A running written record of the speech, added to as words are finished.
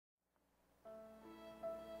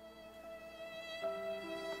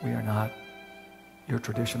We are not your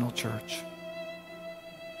traditional church.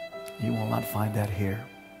 You will not find that here.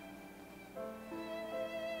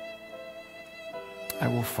 I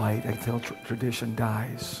will fight until tradition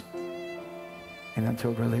dies and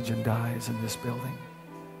until religion dies in this building.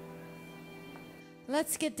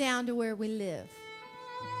 Let's get down to where we live.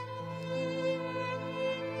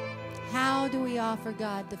 How do we offer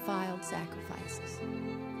God defiled sacrifices?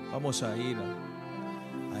 Vamos a ir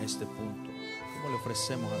a este punto. ¿Cómo le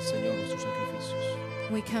ofrecemos al Señor nuestros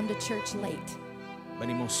sacrificios? We come to church late.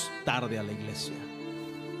 Venimos tarde a la iglesia.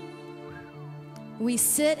 We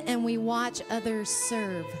sit and we watch others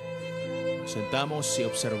serve. Nos sentamos y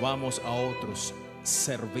observamos a otros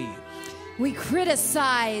servir. We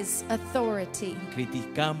criticize authority.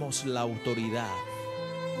 Criticamos la autoridad.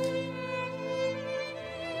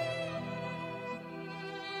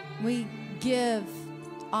 We give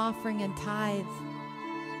offering and tithe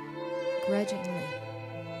grudgingly.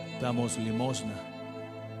 Damos limosna.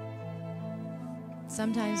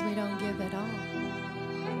 Sometimes we don't give at all.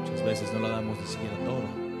 Muchas veces no la damos ni siquiera toda.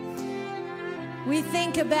 We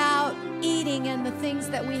think about eating and the things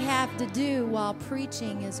that we have to do while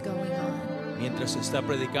preaching is going on. Mientras se está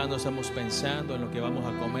predicando, estamos pensando en lo que vamos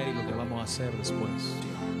a comer y lo que vamos a hacer después.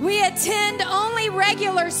 We attend only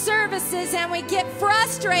regular services and we get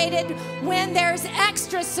frustrated when there's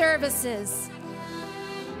extra services.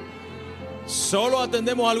 Solo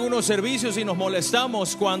atendemos algunos servicios y nos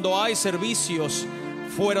molestamos cuando hay servicios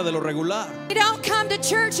fuera de lo regular. We don't come to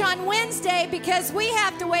church on Wednesday because we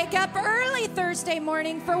have to wake up early Thursday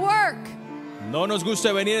morning for work. No nos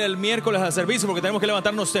gusta venir el miércoles al servicio porque tenemos que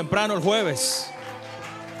levantarnos temprano el jueves.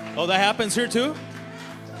 Oh, that happens here too?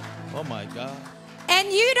 Oh my God.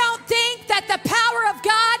 And you don't think that the power of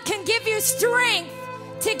God can give you strength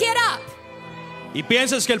to get up. Y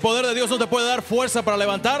piensas que el poder de Dios no te puede dar fuerza para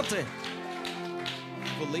levantarte.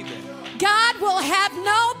 Believe it. God will have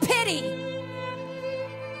no pity.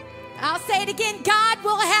 I'll say it again. God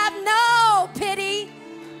will have no pity.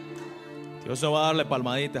 Dios no va a darle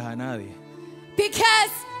palmaditas a nadie.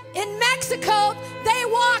 Because in Mexico, they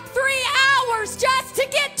walk 3 hours just to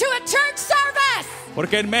get to a church service.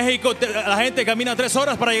 Porque en México la gente camina 3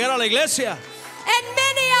 horas para llegar a la iglesia. And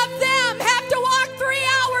many of them have to walk 3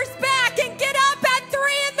 hours back and get up at 3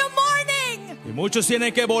 in the morning. Y muchos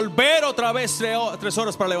tienen que volver otra vez 3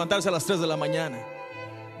 horas para levantarse a las 3 de la mañana.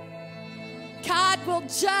 God will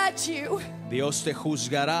judge you. Dios te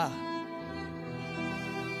juzgará.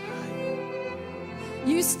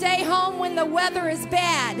 You stay home when the weather is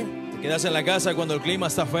bad. Te quedas en la casa cuando el clima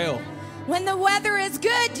está feo. When the weather is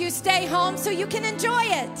good, you stay home so you can enjoy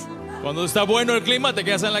it. Cuando está bueno el clima, te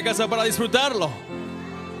quedas en la casa para disfrutarlo.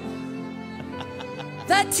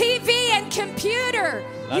 The TV and computer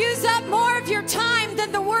use up more of your time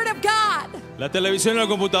than the Word of God. La televisión y la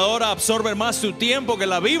computadora absorben más tu tiempo que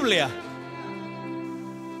la Biblia.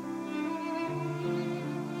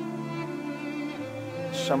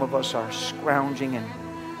 Some of us are scrounging and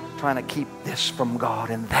trying to keep this from God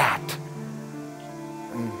and that.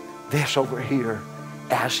 And this over here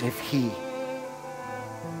as if He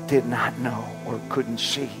did not know or couldn't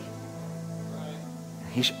see.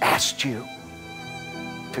 He's asked you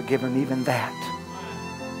to give Him even that.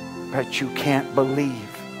 But you can't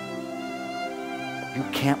believe. You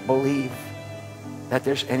can't believe that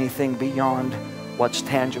there's anything beyond what's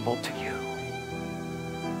tangible to you.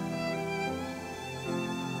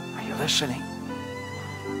 Listening.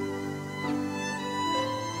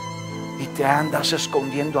 Y te andas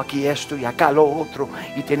escondiendo aquí esto y acá lo otro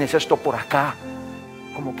y tienes esto por acá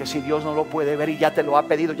como que si Dios no lo puede ver y ya te lo ha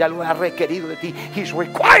pedido, ya lo ha requerido de ti. He's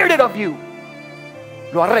required it of you.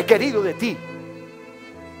 Lo ha requerido de ti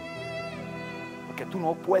porque tú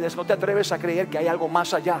no puedes, no te atreves a creer que hay algo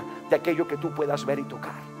más allá de aquello que tú puedas ver y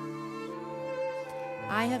tocar.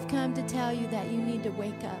 I have come to tell you that you need to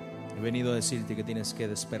wake up. He venido a decirte que tienes que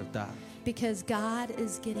despertar. Because God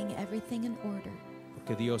is getting everything in order.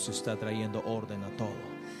 Porque Dios está trayendo orden a todo.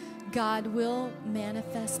 God will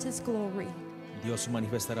manifest His glory. Dios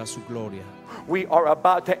manifestará su gloria. We are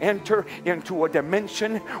about to enter into a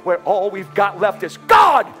dimension where all we've got left is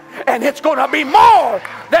God, and it's going to be more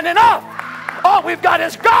than enough. All we've got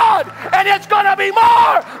is God, and it's going to be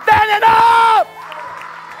more than enough.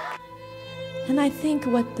 And I think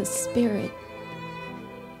what the Spirit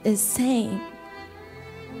is saying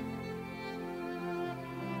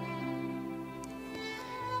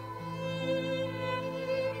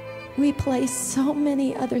we place so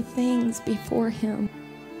many other things before Him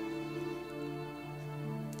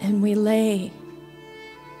and we lay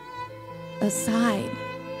aside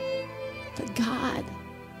the God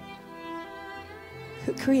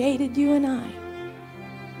who created you and I.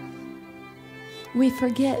 we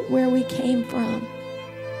forget where we came from,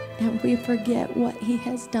 and we forget what He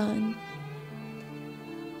has done.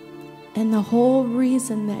 And the whole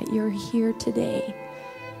reason that you're here today,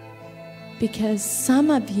 because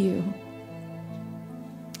some of you,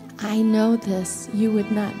 I know this, you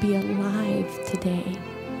would not be alive today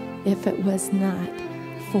if it was not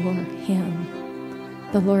for Him,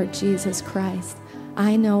 the Lord Jesus Christ.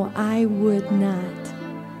 I know I would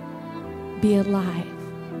not be alive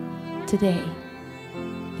today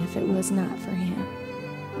if it was not for Him.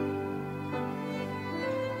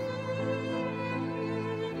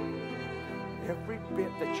 Every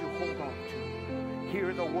bit that you hold on to,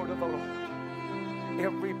 hear the word of the Lord.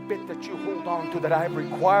 Every bit that you hold on to that I have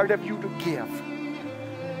required of you to give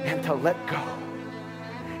and to let go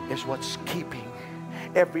is what's keeping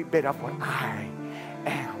every bit of what I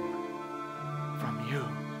am from you.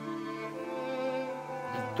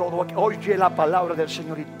 Y todo, oye la palabra del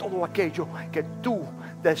Señor, y todo aquello que tú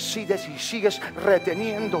decides y sigues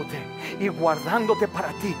reteniéndote y guardándote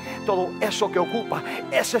para ti, todo eso que ocupa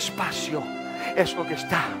ese espacio es lo que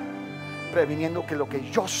está previniendo que lo que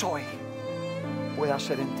yo soy pueda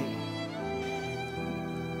hacer en ti.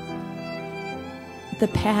 The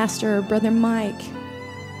pastor, Brother Mike,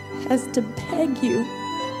 has to beg you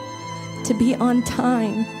to be on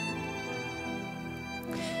time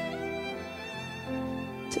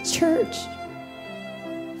to church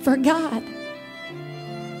for God.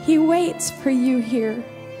 He waits for you here.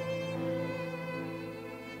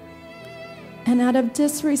 And out of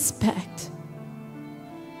disrespect,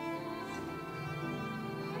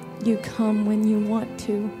 you come when you want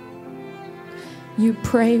to. You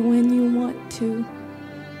pray when you want to.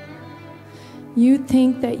 You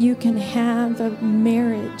think that you can have a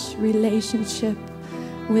marriage relationship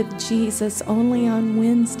with Jesus only on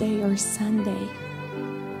Wednesday or Sunday.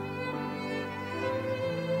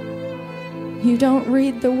 You don't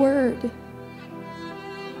read the Word,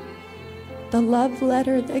 the love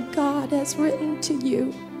letter that God has written to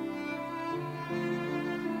you.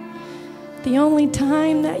 The only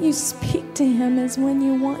time that you speak to Him is when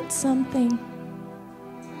you want something,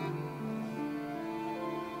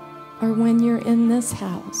 or when you're in this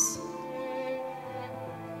house.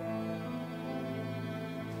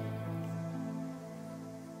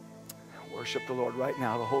 Worship the Lord right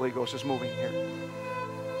now. The Holy Ghost is moving here.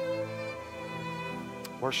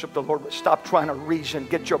 Worship the Lord. Stop trying to reason.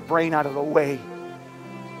 Get your brain out of the way.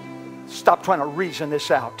 Stop trying to reason this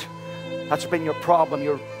out. That's been your problem.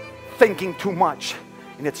 You're thinking too much,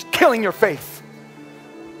 and it's killing your faith.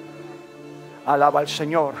 Alaba al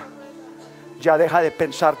Señor. Ya deja de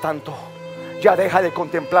pensar tanto. Ya deja de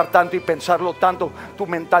contemplar tanto y pensarlo tanto. Tu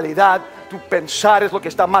mentalidad, tu pensar es lo que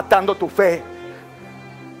está matando tu fe.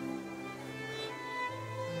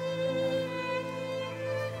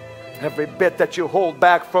 Every bit that you hold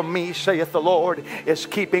back from me, saith the Lord, is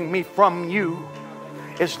keeping me from you.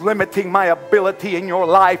 Is limiting my ability in your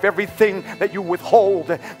life. Everything that you withhold,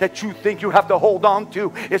 that you think you have to hold on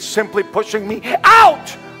to, is simply pushing me out.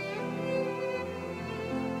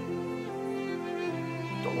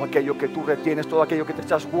 Todo aquello que tú retienes, todo aquello que te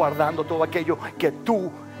estás guardando, todo aquello que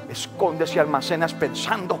tú escondes y almacenas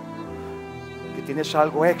pensando que tienes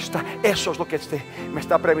algo extra, eso es lo que me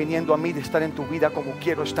está previniendo a mí de estar en tu vida como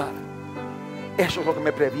quiero estar. Eso es lo que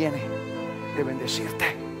me previene de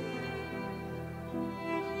bendecirte.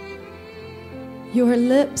 Your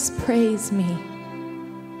lips praise me,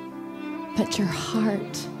 but your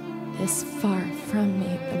heart is far from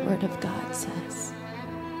me, the Word of God says.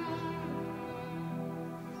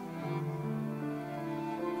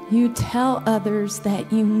 You tell others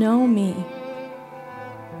that you know me,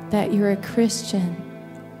 that you're a Christian,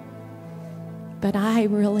 but I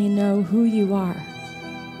really know who you are,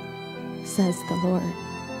 says the Lord.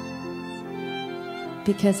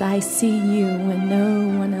 Because I see you when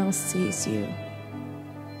no one else sees you.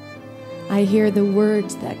 I hear the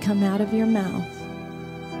words that come out of your mouth.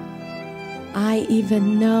 I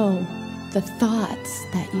even know the thoughts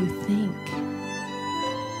that you think.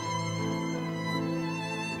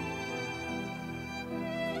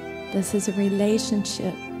 This is a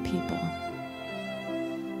relationship, people.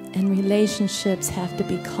 And relationships have to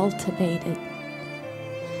be cultivated.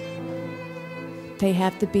 They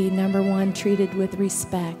have to be, number one, treated with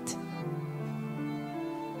respect.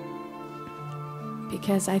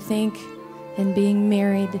 Because I think in being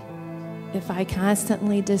married, if I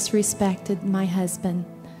constantly disrespected my husband,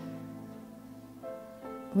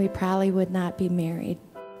 we probably would not be married.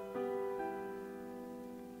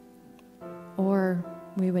 Or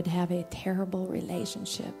we would have a terrible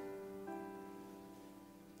relationship.